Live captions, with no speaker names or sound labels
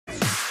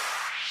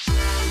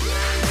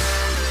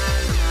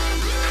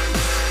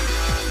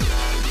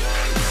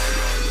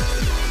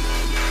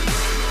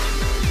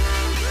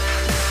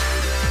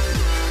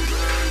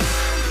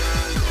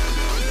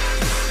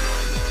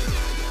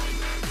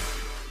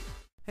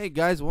Hey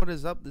guys, what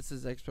is up? This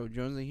is Expo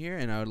Jonesy here,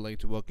 and I would like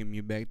to welcome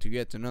you back to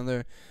yet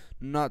another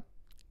not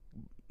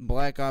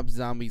Black Ops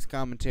Zombies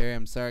commentary.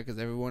 I'm sorry, because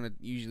everyone that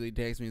usually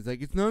texts me is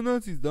like, it's not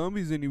Nazi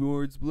Zombies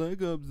anymore, it's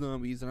Black Ops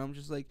Zombies, and I'm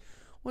just like,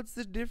 what's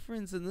the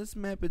difference? In this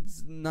map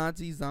it's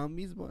Nazi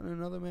Zombies, but in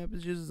another map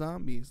it's just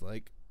zombies.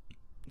 Like,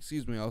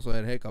 excuse me, I also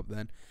had a hiccup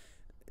then.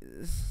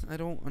 I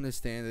don't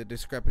understand the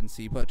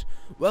discrepancy, but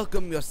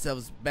welcome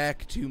yourselves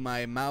back to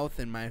my mouth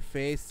and my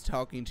face,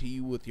 talking to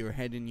you with your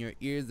head in your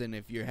ears. And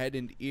if your head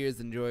and ears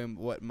enjoy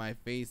what my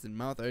face and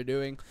mouth are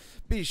doing,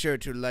 be sure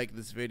to like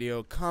this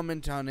video,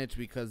 comment on it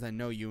because I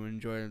know you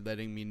enjoy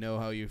letting me know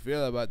how you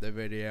feel about the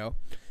video,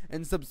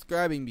 and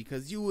subscribing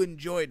because you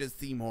enjoy to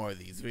see more of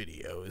these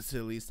videos.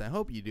 At least I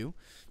hope you do,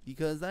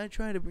 because I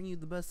try to bring you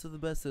the best of the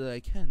best that I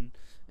can,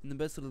 and the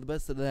best of the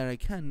best that I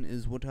can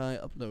is what I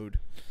upload.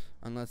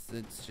 Unless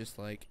it's just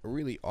like a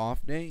really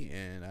off day,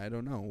 and I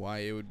don't know why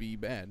it would be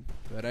bad.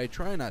 But I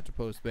try not to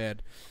post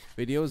bad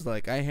videos.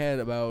 Like, I had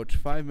about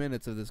 5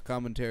 minutes of this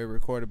commentary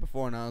recorded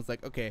before, and I was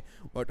like, okay,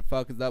 what the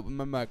fuck is up with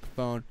my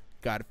microphone?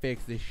 Gotta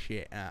fix this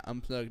shit. I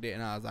unplugged it,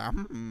 and I was like,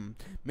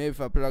 maybe if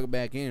I plug it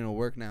back in, it'll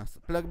work now. So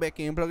plug it back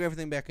in, plug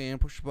everything back in,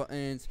 push the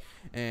buttons,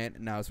 and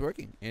now it's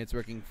working. And it's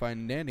working fine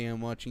and dandy.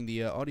 I'm watching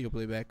the audio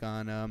playback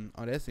on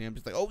Audacity. I'm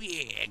just like, oh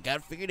yeah, gotta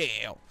figure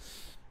it out.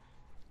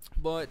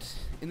 But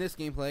in this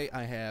gameplay,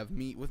 I have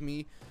with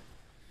me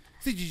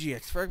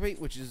CGGX Fragbait,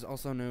 which is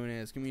also known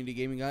as Community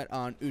Gaming Guide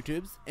on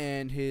YouTube,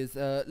 and his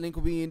link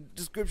will be in the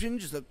description.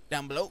 Just look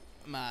down below.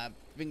 My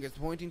finger's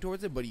pointing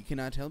towards it, but you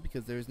cannot tell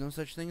because there is no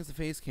such thing as a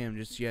face cam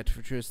just yet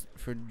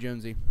for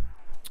Jonesy.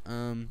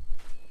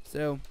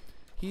 So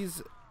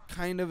he's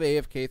kind of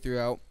AFK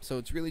throughout, so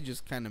it's really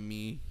just kind of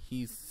me.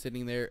 He's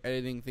sitting there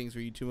editing things for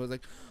YouTube. I was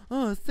like,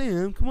 oh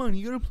Sam, come on,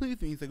 you gotta play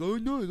with me. He's like, oh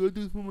no, I gotta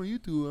do this for my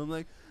YouTube. I'm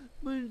like,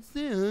 but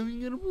Sam,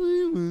 you gotta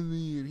play with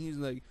me. And he's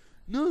like,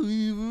 no,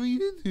 you for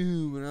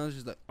YouTube. And I was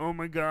just like, oh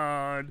my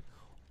god,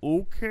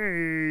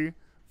 okay,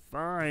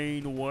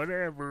 fine,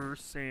 whatever,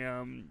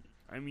 Sam.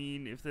 I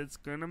mean, if that's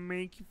gonna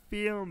make you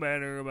feel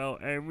better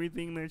about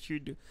everything that you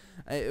do.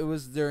 It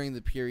was during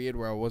the period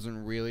where I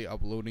wasn't really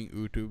uploading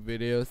YouTube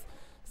videos,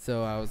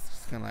 so I was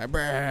just kind of like,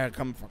 bruh,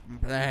 come fucking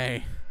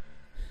play.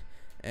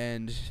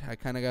 And I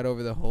kind of got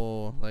over the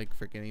whole, like,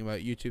 forgetting about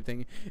YouTube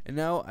thing. And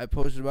now I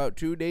posted about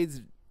 2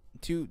 days,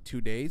 two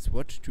days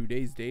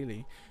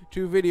daily,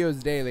 2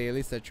 videos daily. At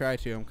least I try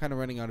to. I'm kind of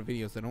running out of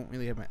videos. I don't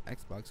really have my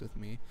Xbox with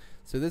me,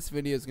 so this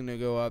video is gonna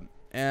go up,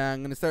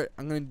 and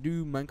I'm gonna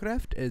do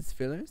Minecraft as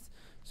fillers.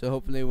 So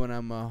hopefully when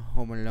I'm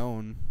home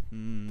alone,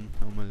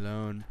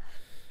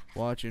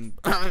 watching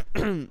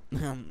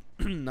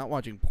not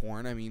watching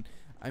porn. I mean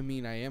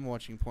I am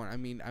watching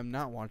porn. I'm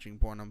not watching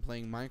porn. I'm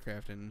playing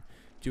Minecraft and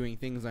doing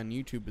things on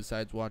YouTube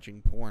besides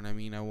watching porn.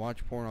 I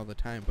watch porn all the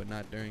time, but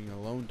not during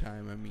alone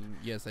time.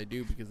 Yes, I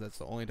do, because that's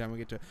the only time I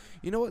get to.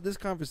 You know what? This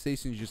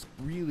conversation's just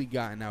really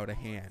gotten out of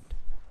hand.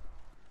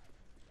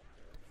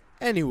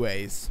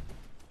 Anyways,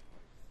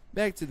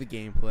 back to the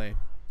gameplay.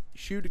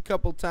 Shoot a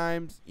couple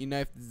times, you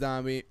knife the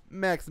zombie,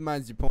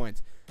 maximize your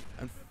points.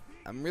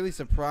 I'm really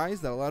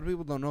surprised that a lot of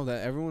people don't know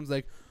that. Everyone's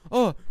like,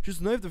 oh,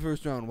 just knife the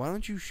first round. Why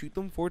don't you shoot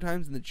them 4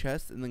 times in the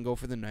chest and then go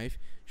for the knife?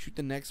 Shoot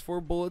the next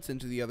 4 bullets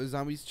into the other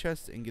zombie's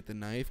chest and get the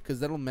knife,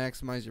 because that'll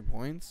maximize your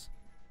points.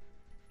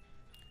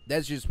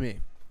 That's just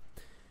me.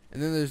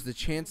 And then there's the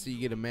chance that you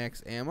get a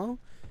max ammo.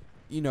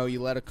 You know, you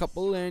let a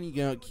couple in, you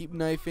gotta keep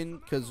knifing,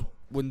 because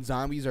when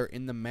zombies are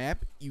in the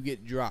map, you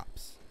get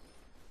drops.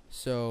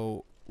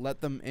 So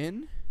let them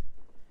in,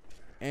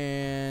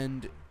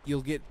 and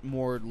you'll get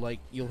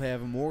you'll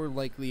have more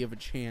likely of a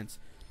chance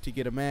to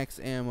get a max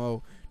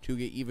ammo, to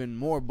get even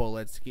more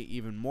bullets, to get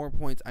even more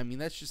points.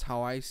 That's just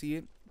how I see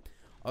it.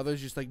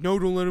 Others just like, no,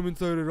 don't let them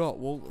inside at all.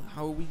 Well,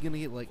 how are we gonna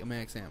get like a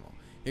max ammo?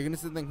 You're gonna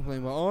sit there and complain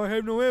about, oh, I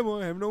have no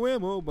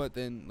ammo, but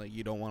then like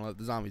you don't want to let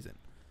the zombies in.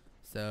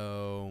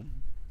 So,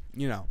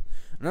 you know.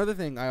 Another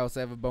thing I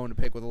also have a bone to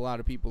pick with a lot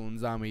of people in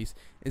zombies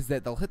is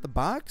that they'll hit the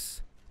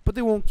box, but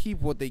they won't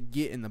keep what they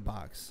get in the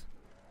box.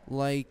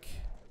 Like,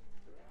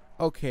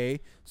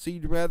 okay, so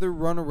you'd rather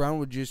run around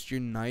with just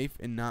your knife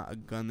and not a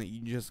gun that you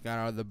just got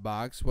out of the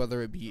box,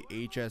 whether it be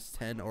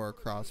HS-10 or a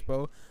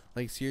crossbow.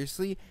 Like,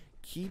 seriously,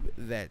 keep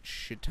that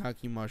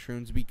shiitake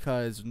mushrooms,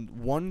 because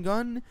one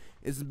gun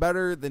is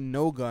better than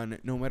no gun,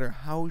 no matter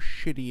how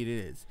shitty it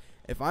is.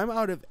 If I'm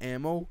out of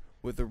ammo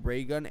with a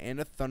ray gun and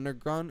a thunder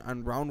gun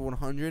on round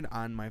 100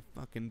 on my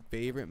fucking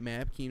favorite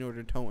map, Nacht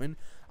Der Untoten,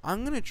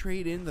 I'm gonna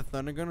trade in the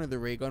thunder gun or the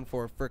ray gun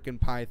for a frickin'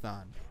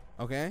 python.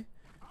 Okay?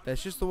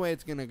 That's just the way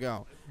it's gonna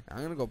go.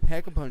 I'm gonna go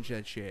pack a punch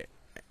that shit.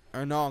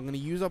 Or no, I'm gonna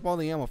use up all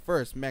the ammo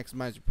first,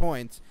 maximize your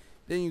points.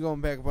 Then you go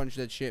and pack a punch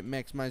that shit,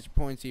 maximize your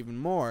points even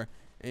more,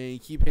 and you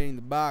keep hitting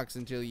the box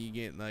until you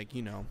get, like,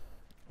 you know,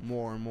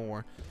 more and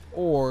more.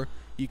 Or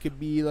you could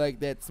be like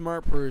that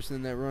smart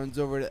person that runs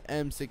over to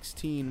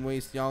M16,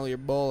 wasting all your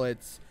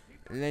bullets,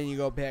 and then you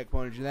go pack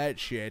punch that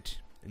shit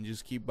and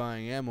just keep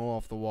buying ammo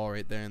off the wall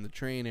right there in the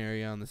train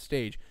area on the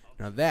stage.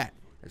 Now that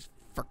is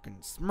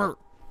frickin' smart.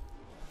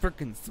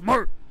 Frickin'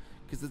 smart.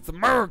 Because it's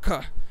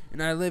America.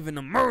 and I live in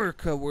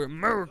America where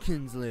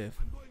Americans live.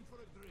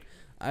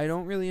 I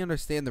don't really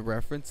understand the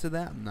reference to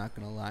that, I'm not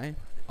gonna lie.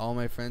 All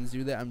my friends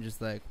do that. I'm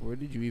just like, where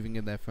did you even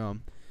get that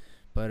from?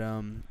 But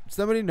if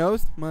somebody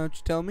knows, why don't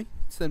you tell me?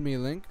 Send me a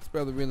link. It's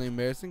probably really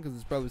embarrassing because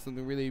it's probably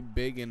something really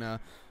big and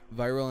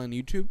viral on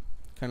YouTube.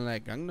 Kind of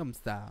like Gangnam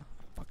Style.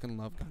 I fucking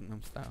love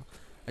Gangnam Style.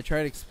 I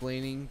tried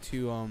explaining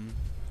to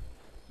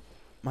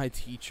my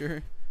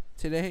teacher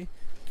today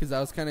because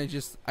I was kind of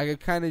just,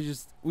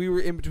 we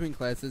were in between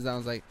classes. I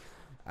was like,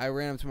 I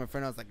ran up to my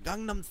friend. I was like,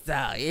 Gangnam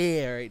Style,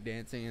 yeah, right,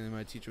 dancing. And then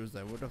my teacher was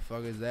like, what the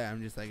fuck is that?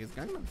 I'm just like, it's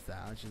Gangnam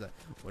Style. And she's like,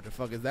 what the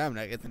fuck is that? I'm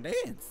like, it's a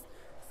dance.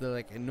 So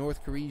like a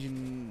North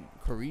Korean,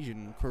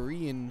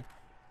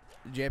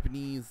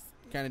 Japanese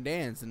kind of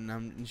dance.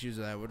 And she was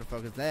like, what the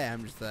fuck is that?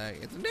 I'm just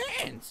like, it's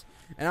a dance.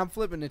 And I'm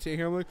flipping it to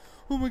her. I'm like,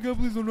 oh my god,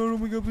 please don't know. Oh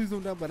my god, please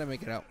don't know. But I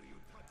make it out.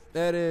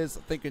 That is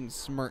thinking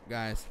smart,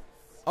 guys.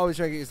 Always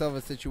try to get yourself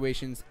in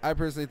situations. I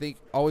personally think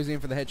always aim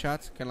for the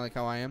headshots, kind of like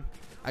how I am.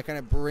 I kind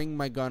of bring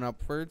my gun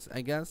upwards,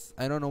 I guess.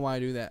 I don't know why I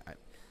do that. I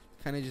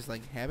kind of just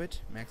like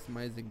habit,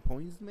 maximizing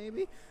points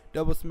maybe.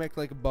 Double smack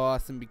like a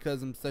boss, and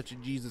because I'm such a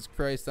Jesus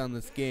Christ on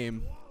this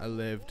game, I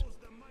lived.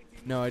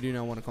 No, I do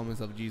not want to call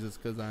myself Jesus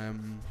because I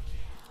am.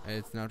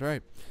 It's not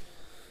right.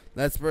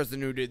 That's the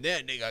person who did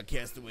that. They got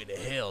cast away to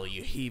hell,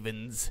 you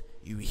heathens.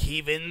 You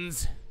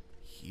heathens.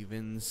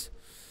 Heathens.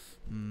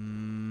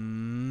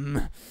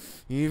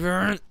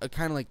 Even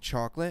kind of like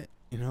chocolate,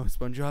 you know,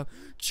 SpongeBob.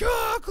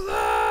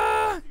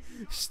 Chocolate.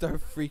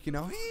 Start freaking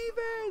out.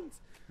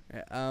 Heathens.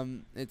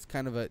 It's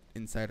kind of an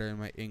insider in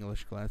my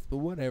English class, but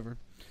whatever.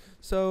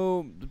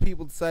 So the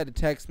people decide to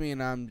text me,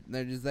 and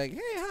they're just like,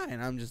 hey, hi,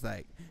 and I'm just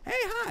like, hey,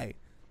 hi.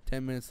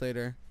 10 minutes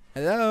later,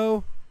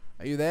 hello,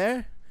 are you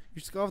there? You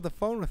just go off the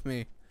phone with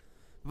me.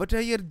 What are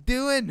you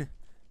doing?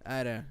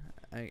 I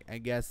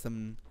guess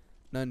I'm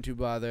none too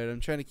bothered. I'm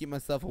trying to keep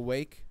myself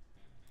awake.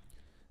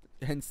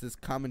 Hence this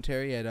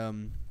commentary at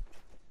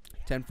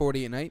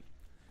 10:40 at night.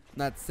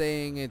 Not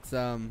saying it's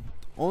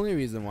only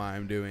reason why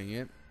I'm doing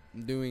it.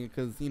 I'm doing it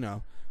because, you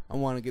know, I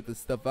want to get this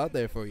stuff out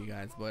there for you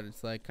guys. But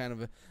it's like kind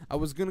of I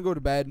was gonna go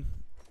to bed,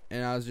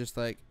 and I was just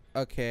like,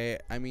 okay.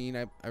 I mean,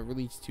 I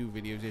released 2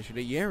 videos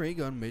yesterday. Yeah, ray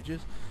gun bitches.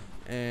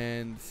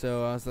 And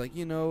so I was like,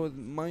 you know, it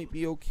might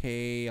be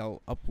okay.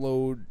 I'll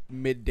upload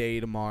midday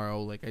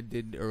tomorrow, like I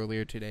did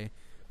earlier today.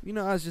 You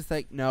know, I was just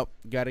like, nope,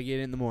 gotta get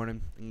it in the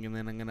morning, and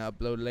then I'm gonna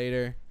upload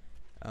later,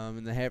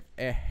 in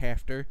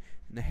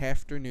the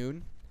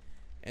afternoon.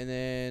 And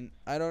then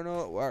I don't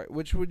know,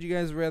 which would you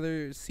guys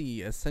rather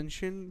see?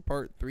 Ascension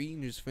Part 3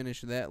 and just finish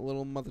that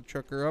little mother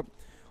trucker up,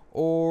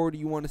 or do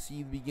you want to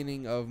see the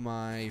beginning of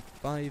my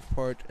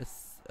 5-part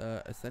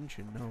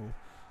Ascension? No,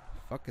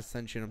 fuck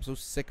Ascension. I'm so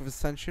sick of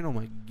Ascension. Oh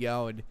my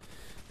god.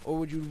 Or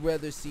would you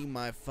rather see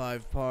my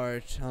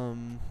 5-part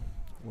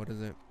what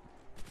is it?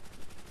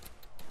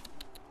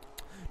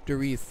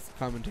 Doris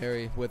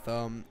commentary with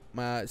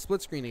my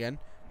split screen again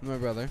with my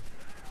brother.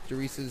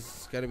 Doris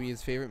has got to be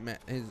his favorite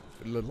map.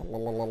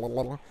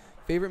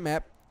 Favorite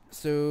map.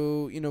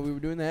 So you know we were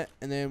doing that,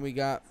 and then we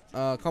got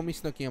Call Me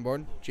Snooki on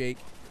board, Jake,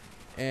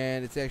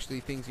 and it's actually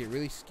things get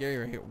really scary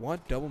right here.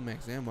 What? Double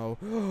max ammo?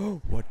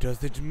 What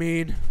does it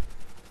mean?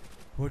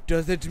 What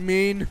does it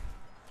mean?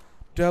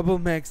 Double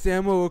max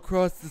ammo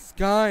across the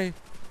sky.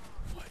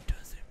 What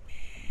does it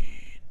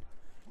mean?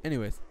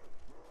 Anyways,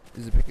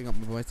 is it picking up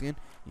my voice again?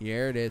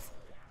 Yeah, it is.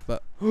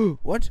 But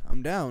what?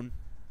 I'm down.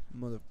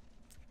 Mother.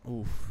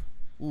 Oof.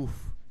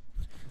 Oof.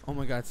 Oh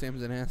my god,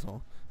 Sam's an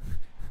asshole.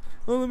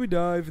 Oh, let me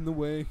dive in the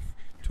way.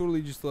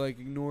 Totally just like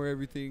ignore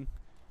everything.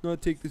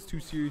 Not take this too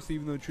seriously,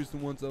 even though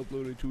Tristan wants to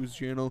upload it to his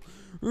channel.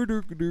 No,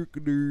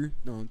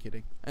 I'm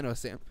kidding. I know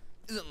Sam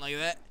isn't like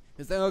that.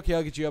 It's like, okay,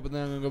 I'll get you up, and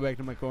then I'm gonna go back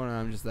to my corner.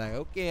 I'm just like,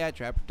 okay, I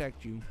try to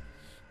protect you.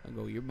 I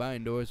go, you're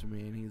buying doors for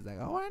me, and he's like,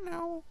 oh, I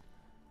know.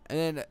 And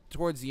then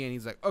towards the end,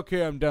 he's like,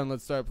 okay, I'm done.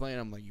 Let's start playing.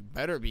 I'm like, you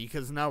better be,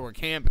 because now we're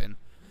camping.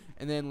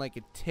 And then like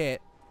a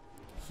tit.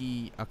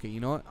 Okay,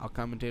 you know what? I'll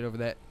commentate over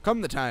that.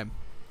 Come the time.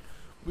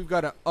 We've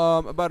got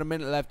about a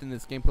minute left in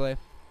this gameplay.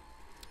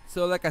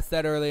 So like I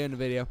said earlier in the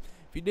video,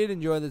 if you did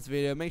enjoy this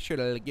video, make sure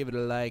to give it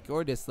a like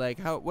or dislike,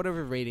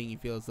 whatever rating you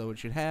feel as though it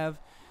should have.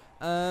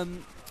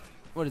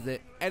 What is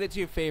it? Add it to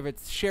your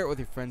favorites. Share it with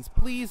your friends.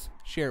 Please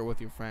share it with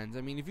your friends.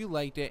 I mean, if you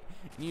liked it,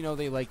 and you know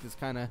they like this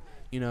kind of,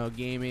 you know,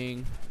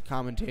 gaming,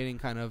 commentating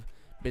kind of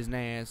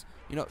business,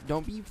 you know,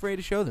 don't be afraid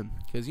to show them.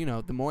 Because, you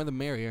know, the more the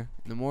merrier.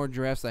 And the more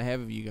drafts I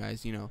have of you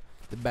guys, you know,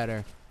 the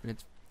better. And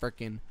it's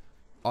freaking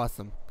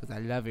awesome. Because I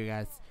love you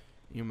guys.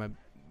 You're my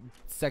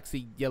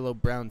sexy yellow,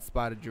 brown,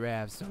 spotted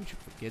giraffes. Don't you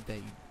forget that,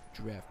 you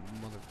giraffe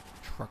mother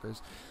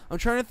truckers. I'm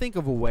trying to think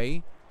of a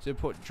way to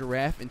put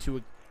giraffe into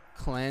a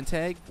clan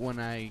tag when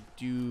I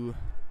do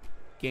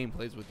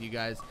gameplays with you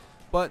guys.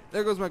 But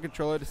there goes my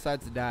controller,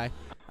 decides to die.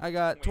 I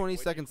got 20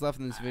 seconds left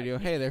in this video.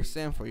 Hey, there's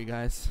Sam for you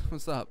guys.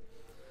 What's up?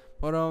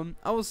 But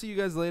I will see you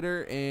guys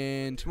later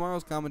in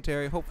tomorrow's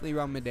commentary, hopefully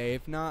around midday.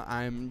 If not,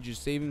 I'm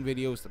just saving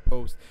videos to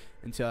post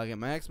until I get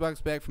my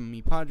Xbox back from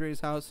me Padre's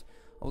house.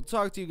 I'll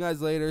talk to you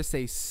guys later.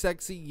 Say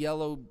sexy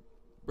yellow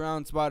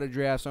brown spotted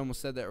giraffes. I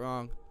almost said that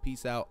wrong.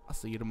 Peace out. I'll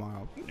see you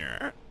tomorrow.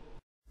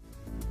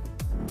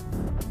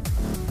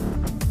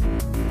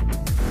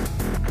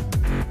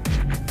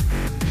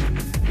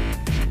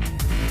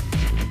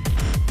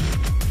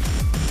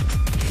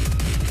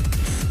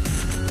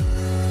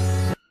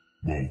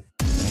 Well,